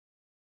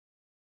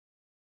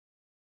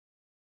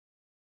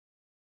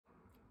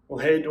Well,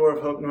 hey, Door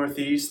of Hope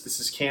Northeast, this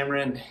is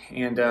Cameron,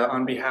 and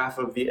on behalf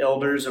of the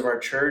elders of our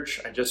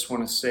church, I just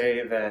want to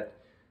say that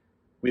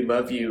we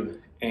love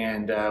you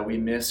and we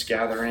miss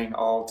gathering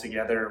all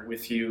together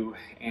with you,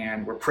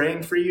 and we're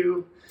praying for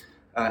you.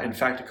 In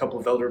fact, a couple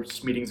of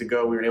elders meetings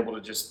ago, we were able to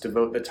just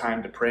devote the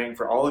time to praying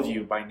for all of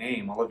you by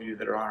name, all of you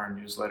that are on our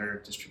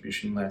newsletter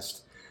distribution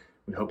list.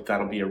 We hope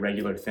that'll be a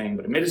regular thing,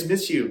 but it made us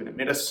miss you, and it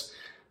made us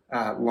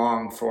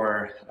long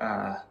for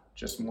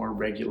just more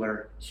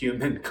regular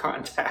human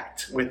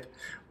contact with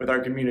our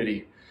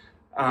community.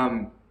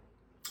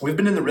 We've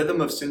been in the rhythm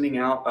of sending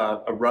out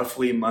a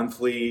roughly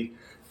monthly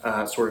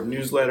sort of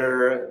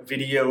newsletter,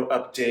 video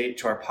update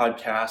to our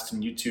podcast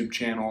and YouTube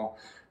channel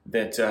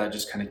that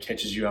just kind of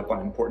catches you up on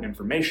important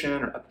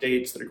information or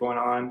updates that are going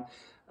on.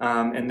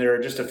 And there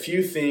are just a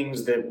few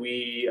things that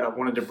we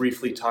wanted to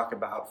briefly talk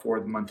about for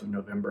the month of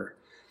November.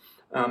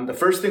 The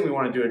first thing we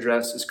wanted to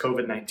address is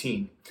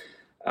COVID-19.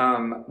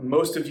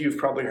 Most of you have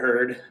probably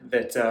heard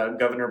that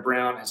Governor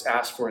Brown has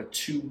asked for a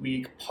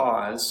 2-week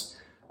pause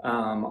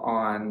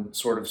on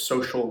sort of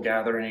social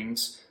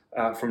gatherings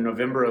from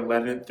November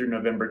 11th through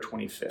November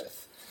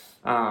 25th.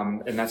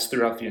 And that's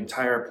throughout the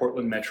entire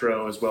Portland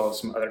metro as well as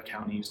some other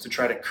counties to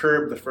try to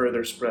curb the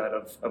further spread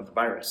of the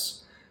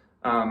virus.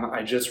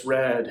 I just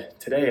read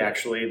today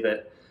actually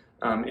that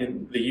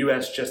in the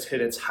US just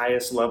hit its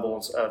highest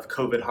levels of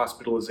COVID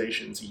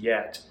hospitalizations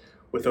yet,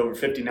 with over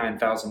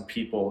 59,000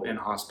 people in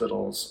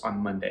hospitals on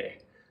Monday.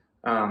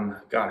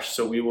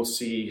 So we will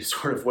see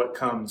sort of what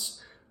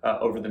comes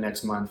over the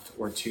next month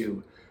or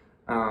two.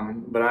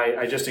 But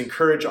I just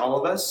encourage all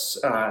of us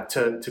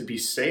to be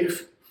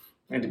safe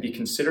and to be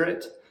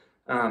considerate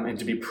and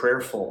to be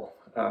prayerful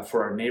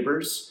for our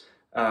neighbors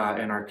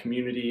and our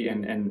community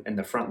and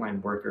the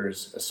frontline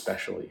workers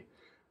especially.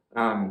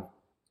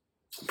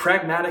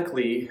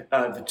 Pragmatically,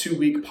 the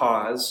 2-week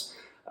pause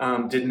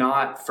did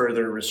not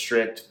further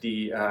restrict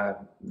the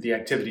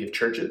activity of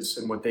churches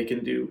and what they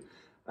can do,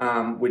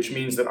 which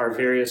means that our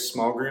various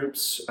small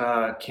groups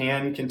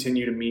can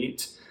continue to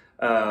meet,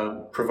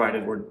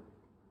 provided we're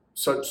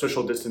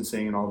social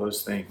distancing and all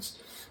those things.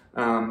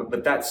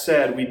 But that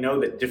said, we know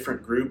that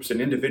different groups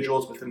and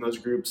individuals within those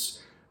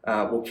groups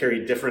will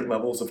carry different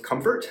levels of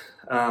comfort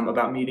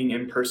about meeting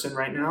in person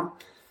right now.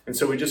 And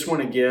so we just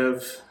want to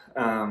give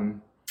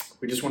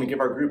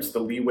our groups the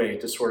leeway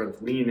to sort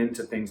of lean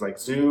into things like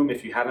Zoom,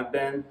 if you haven't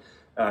been,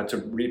 to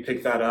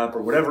re-pick that up,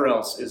 or whatever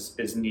else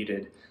is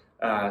needed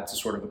to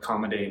sort of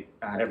accommodate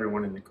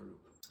everyone in the group.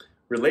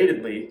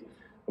 Relatedly,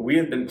 we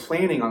have been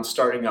planning on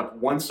starting up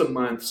once a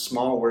month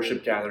small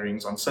worship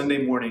gatherings on Sunday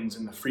mornings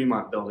in the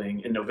Fremont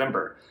building in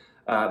November,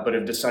 but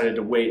have decided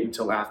to wait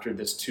until after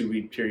this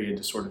 2-week period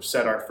to sort of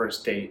set our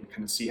first date and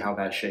kind of see how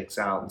that shakes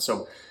out. And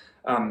so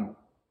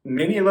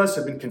many of us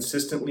have been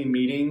consistently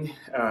meeting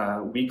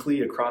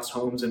weekly across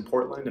homes in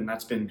Portland, and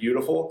that's been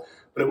beautiful.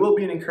 But it will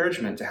be an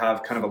encouragement to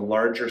have kind of a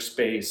larger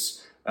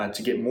space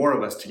to get more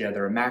of us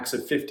together, a max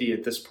of 50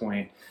 at this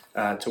point,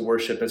 to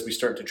worship as we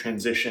start to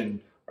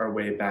transition our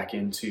way back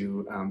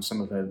into some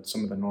of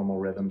the normal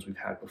rhythms we've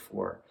had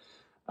before.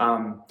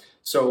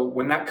 So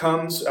when that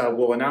comes,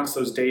 we'll announce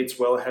those dates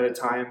well ahead of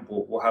time.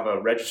 We'll have a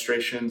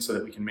registration so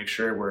that we can make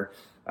sure we're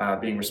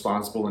being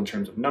responsible in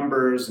terms of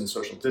numbers and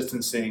social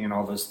distancing and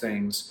all those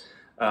things.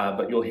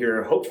 But you'll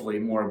hear hopefully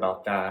more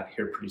about that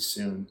here pretty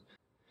soon.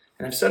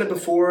 And I've said it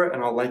before,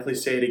 and I'll likely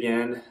say it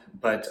again,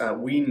 but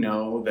we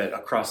know that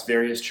across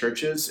various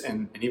churches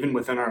and even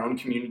within our own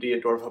community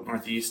at Door of Hope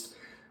Northeast,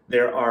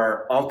 there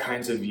are all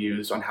kinds of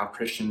views on how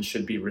Christians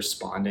should be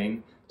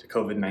responding to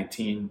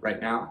COVID-19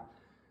 right now.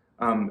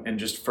 And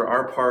just for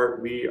our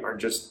part, we are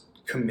just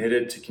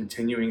committed to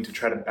continuing to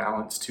try to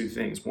balance two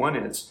things. One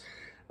is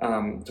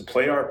to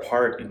play our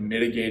part in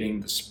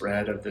mitigating the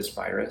spread of this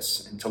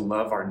virus and to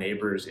love our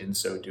neighbors in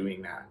so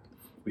doing that.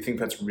 We think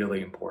that's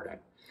really important.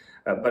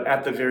 But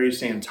at the very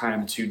same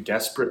time, to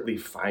desperately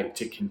fight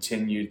to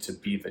continue to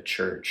be the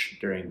church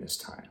during this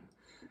time.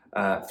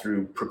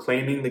 Through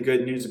proclaiming the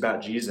good news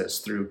about Jesus,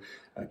 through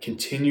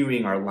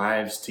continuing our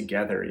lives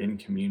together in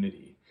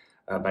community,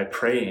 by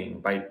praying,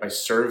 by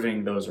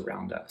serving those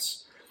around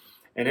us.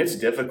 And it's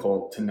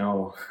difficult to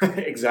know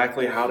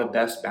exactly how to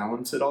best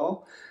balance it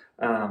all.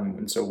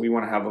 And so we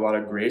want to have a lot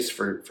of grace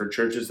for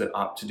churches that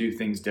opt to do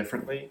things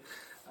differently.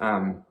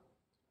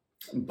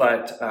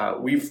 But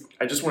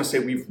I just want to say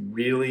we've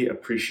really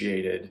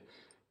appreciated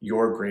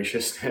your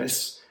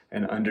graciousness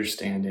and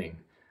understanding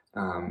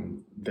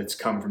that's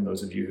come from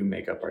those of you who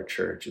make up our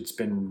church. It's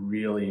been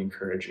really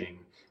encouraging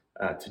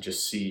to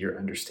just see your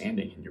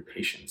understanding and your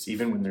patience,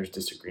 even when there's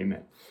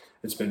disagreement.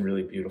 It's been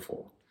really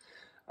beautiful.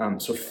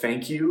 So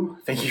thank you.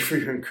 Thank you for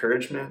your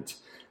encouragement.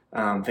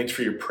 Thanks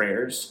for your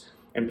prayers.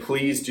 And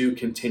please do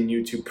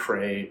continue to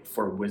pray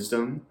for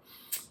wisdom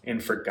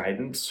and for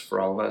guidance for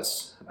all of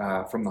us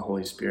from the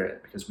Holy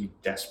Spirit, because we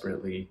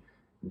desperately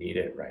need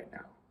it right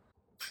now.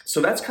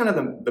 So that's kind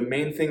of the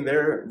main thing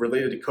there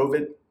related to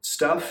COVID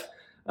stuff.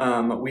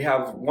 We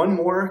have one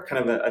more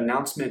kind of an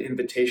announcement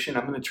invitation.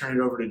 I'm going to turn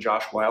it over to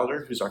Josh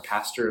Wilder, who's our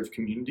pastor of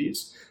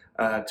communities,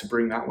 to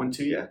bring that one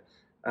to you.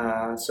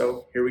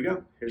 So here we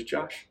go. Here's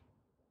Josh.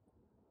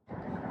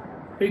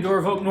 Hey, Door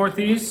of Hope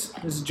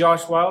Northeast. This is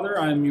Josh Wilder.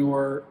 I'm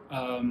your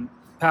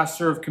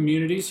pastor of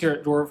communities here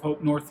at Door of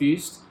Hope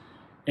Northeast,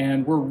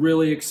 and we're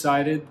really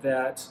excited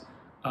that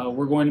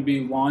we're going to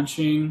be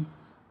launching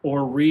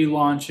or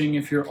relaunching,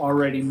 if you're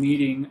already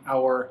meeting,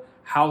 our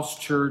house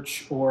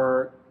church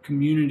or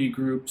community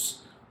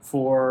groups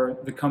for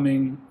the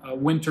coming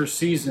winter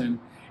season.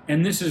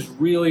 And this is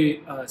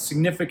really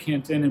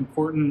significant and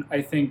important,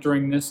 I think,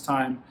 during this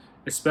time,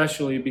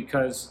 especially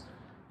because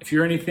if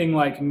you're anything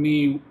like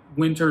me,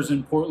 winters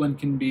in Portland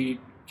can be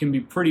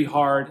pretty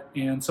hard,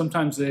 and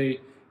sometimes they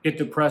get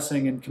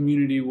depressing, and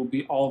community will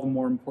be all the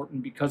more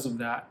important because of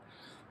that.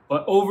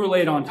 But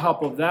overlaid on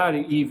top of that,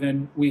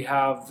 even, we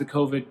have the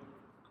COVID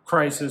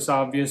crisis,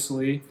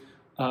 obviously.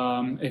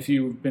 If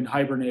you've been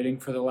hibernating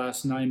for the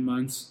last 9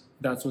 months,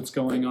 that's what's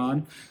going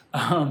on.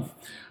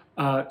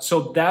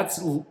 So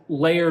that's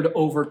layered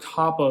over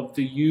top of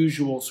the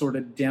usual sort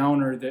of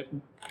downer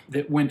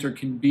that winter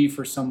can be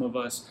for some of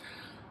us.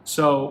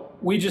 So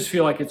we just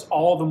feel like it's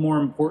all the more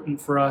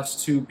important for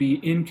us to be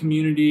in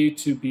community,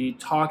 to be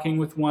talking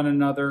with one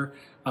another,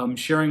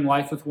 sharing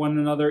life with one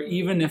another,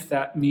 even if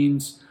that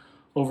means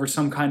over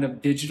some kind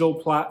of digital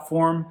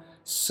platform.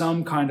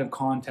 Some kind of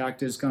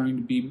contact is going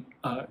to be,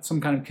 some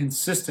kind of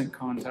consistent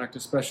contact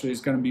especially, is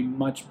going to be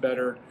much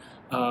better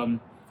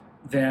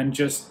than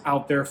just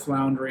out there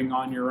floundering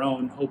on your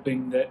own,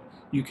 hoping that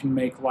you can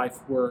make life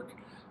work.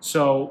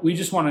 So we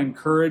just want to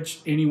encourage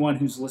anyone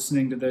who's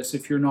listening to this,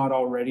 if you're not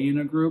already in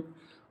a group,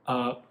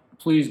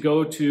 please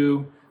go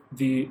to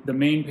the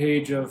main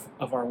page of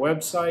our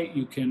website.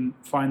 You can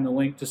find the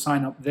link to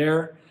sign up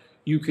there.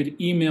 You could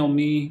email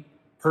me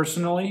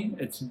personally.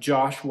 It's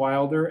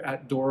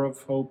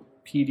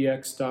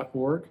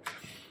joshwilder@doorofhopepdx.org.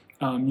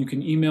 You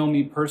can email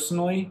me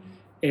personally,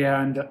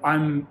 and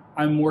I'm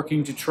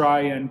working to try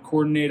and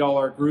coordinate all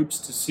our groups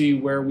to see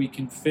where we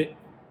can fit,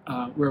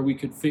 where we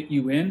could fit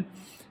you in.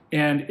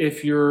 And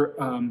if you're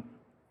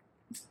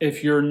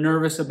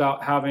nervous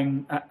about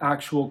having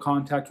actual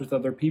contact with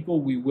other people,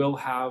 we will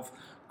have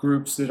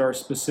groups that are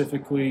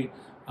specifically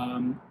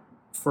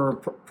for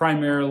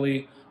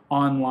primarily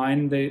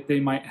online.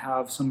 They might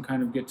have some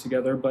kind of get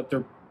together, but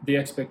the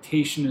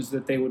expectation is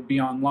that they would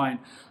be online.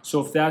 So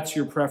if that's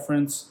your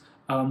preference,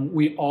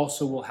 we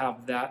also will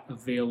have that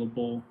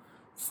available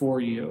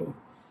for you.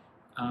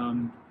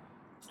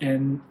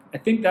 And I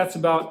think that's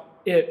about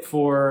it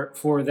for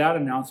that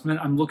announcement.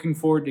 I'm looking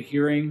forward to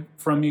hearing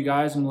from you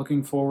guys. I'm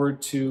looking forward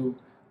to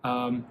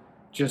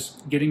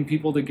just getting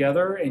people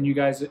together and you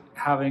guys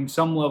having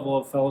some level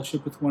of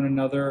fellowship with one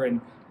another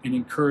and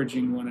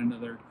encouraging one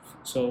another.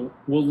 So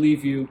we'll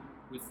leave you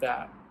with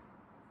that.